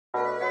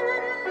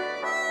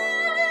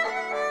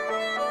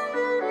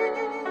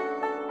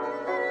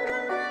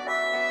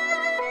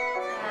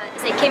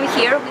came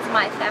here with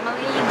my family,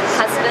 my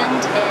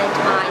husband and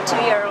my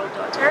 2-year-old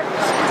daughter.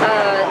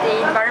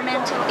 The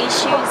environmental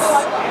issue is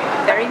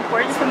very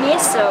important for me,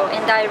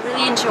 and I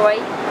really enjoy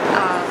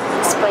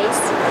this place.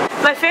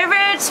 My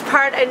favorite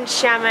part in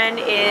Xiamen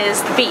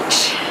is the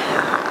beach.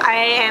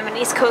 I am an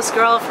East Coast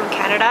girl from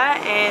Canada,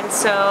 and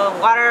so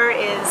water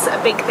is a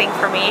big thing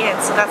for me,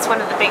 and so that's one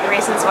of the big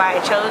reasons why I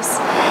chose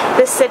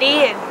this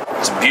city.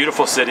 It's a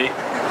beautiful city.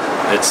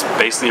 It's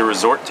basically a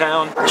resort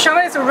town.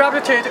 Xiamen is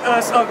reputed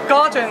as a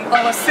garden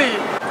on the sea.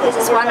 This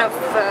is one of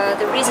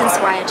the reasons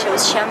why I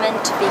chose Xiamen,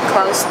 to be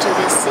close to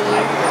the sea,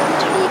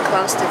 to be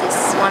close to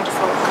this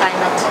wonderful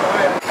climate.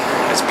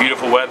 It's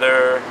beautiful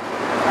weather.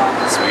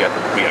 So we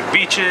got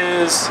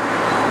beaches.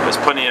 There's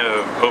plenty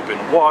of open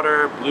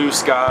water, blue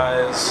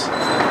skies.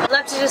 I'd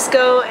love to just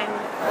go and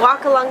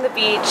walk along the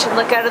beach and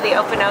look out of the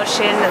open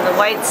ocean and the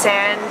white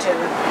sand,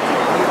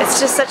 and it's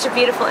just such a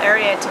beautiful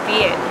area to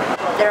be in.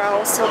 There are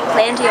also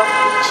plenty of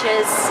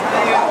beaches,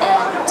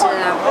 and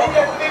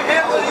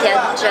you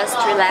can just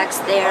relax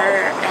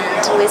there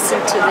and listen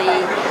to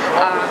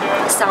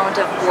the sound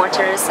of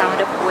water,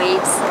 sound of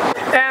waves.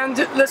 And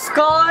the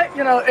sky,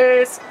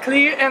 is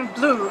clear and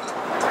blue.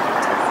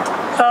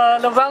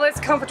 The weather is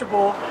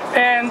comfortable,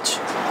 and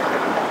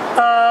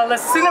the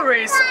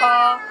sceneries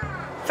are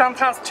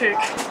fantastic.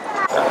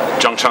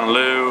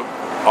 Zhangchanglu,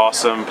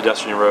 awesome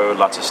pedestrian road,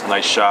 lots of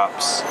nice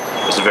shops.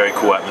 It's a very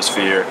cool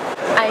atmosphere.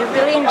 I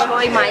really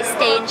enjoy my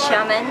stay in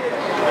Xiamen.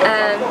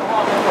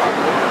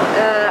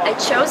 I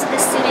chose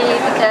this city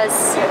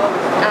because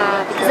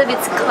of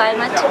its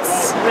climate.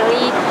 It's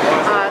really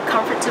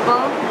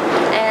comfortable,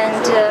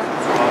 and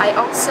I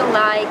also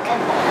like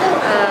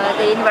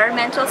the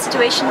environmental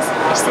situation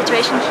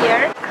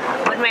here.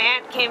 When my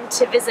aunt came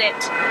to visit,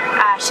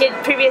 she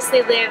had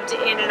previously lived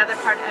in another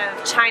part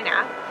of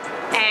China,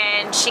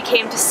 and she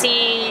came to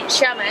see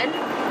Xiamen,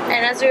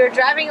 and as we were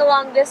driving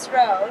along this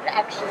road,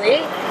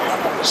 actually,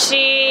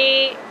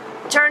 she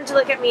turned to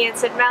look at me and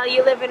said, "Mel,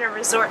 you live in a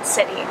resort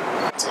city."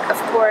 Of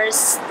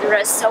course, there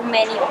are so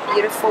many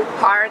beautiful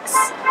parks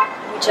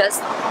we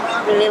just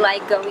really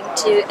like going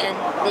to, and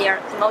they are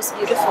the most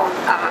beautiful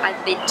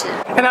I've been to.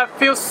 And I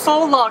feel so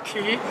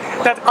lucky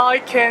that I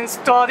can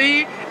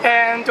study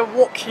and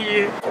work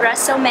here. There are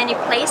so many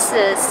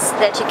places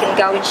that you can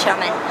go in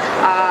Xiamen.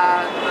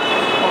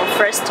 Well,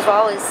 first of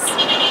all,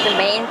 the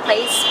main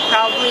place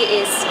probably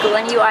is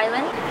Gulangyu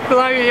Island.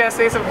 Gulangyu, yes,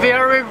 is a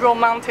very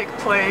romantic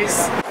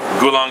place.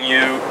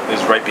 Gulangyu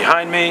is right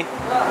behind me.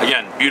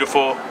 Again,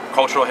 beautiful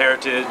cultural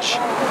heritage,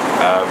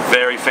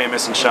 very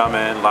famous in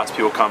Xiamen. Lots of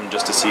people come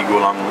just to see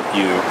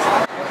Gulangyu.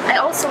 I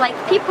also like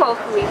people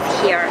who live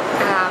here.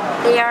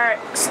 They are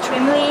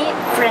extremely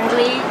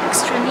friendly,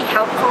 extremely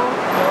helpful,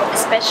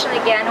 especially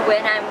again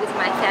when I'm with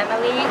my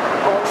family.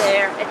 All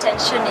their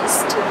attention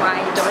is to my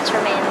daughter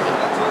mainly.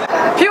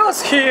 People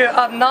here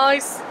are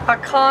nice, are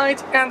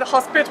kind and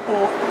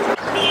hospitable.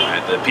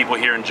 And the people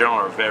here in general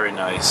are very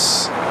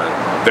nice,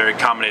 very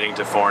accommodating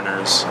to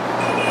foreigners.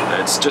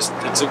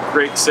 It's a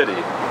great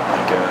city.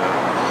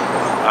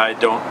 I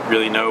don't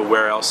really know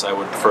where else I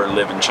would prefer to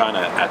live in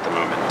China at the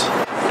moment.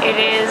 It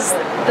is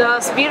the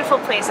most beautiful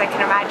place I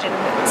can imagine,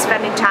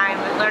 spending time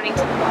learning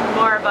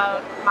more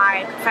about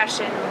my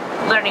profession,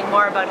 learning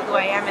more about who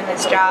I am in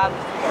this job,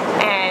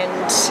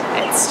 and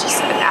it's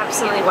just an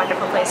absolutely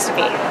wonderful place to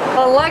be.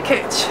 I like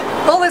it.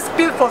 All these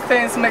beautiful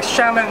things make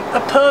Xiamen a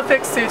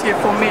perfect city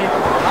for me.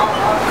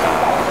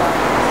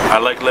 I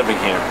like living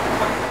here.